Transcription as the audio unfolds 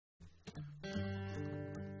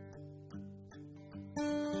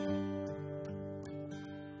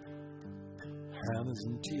Hannah's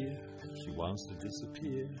in tears, she wants to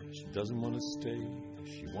disappear. She doesn't want to stay,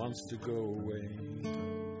 she wants to go away.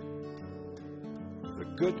 With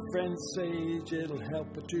a good friend Sage, it'll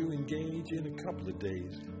help her to engage. In a couple of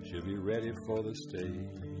days, she'll be ready for the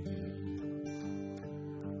stage.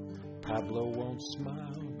 Pablo won't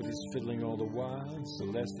smile, but he's fiddling all the while.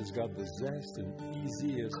 Celeste has got the zest and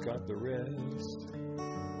Easy has got the rest.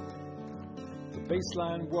 The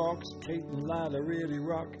bassline walks, Kate and Lila really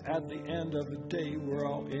rock. At the end of the day, we're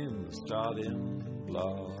all in the starting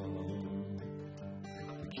block.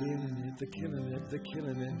 They're killing it, they're killing it, they're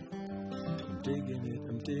killing it. I'm digging it,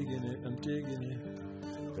 I'm digging it, I'm digging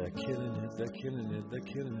it. They're killing it, they're killing it, they're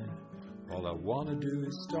killing it. All I wanna do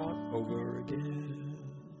is start over again.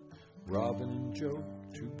 Robin and Joe,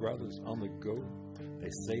 two brothers on the go. They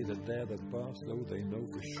say that they're the boss, though they know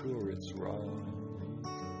for sure it's wrong.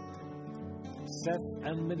 Seth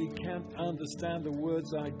and Millie can't understand the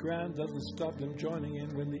words I grant. Doesn't stop them joining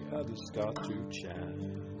in when the others start to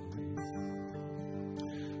chant.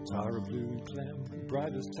 Tara, Blue and Clem,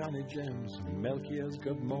 bright as tiny gems. Melchior's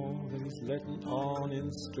got more than he's letting on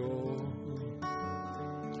in store.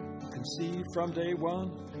 You can see from day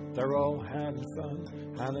one, they're all having fun.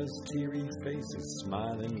 Hannah's teary face is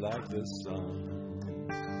smiling like the sun.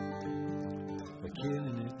 They're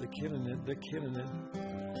killing it, they're killing it, they're killing it.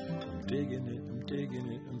 I'm digging it, I'm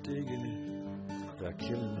digging it, I'm digging it. They're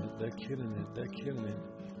killing it, they're killing it, they're killing it.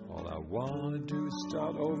 All I wanna do is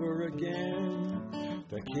start over again.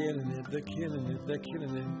 They're killing it, they're killing it, they're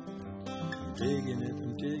killing it. I'm digging it,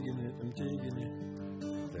 I'm digging it, I'm digging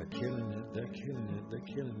it. They're killing it, they're killing it,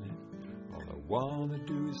 they're killing it. All I wanna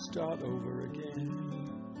do is start over again.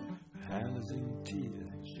 Hannah's in tears,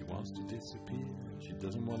 she wants to disappear. She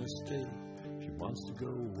doesn't want to stay, she wants to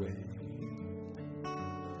go away.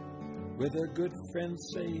 With her good friend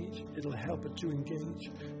Sage, it'll help her to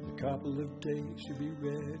engage. In a couple of days, she'll be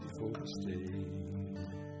ready for the stage.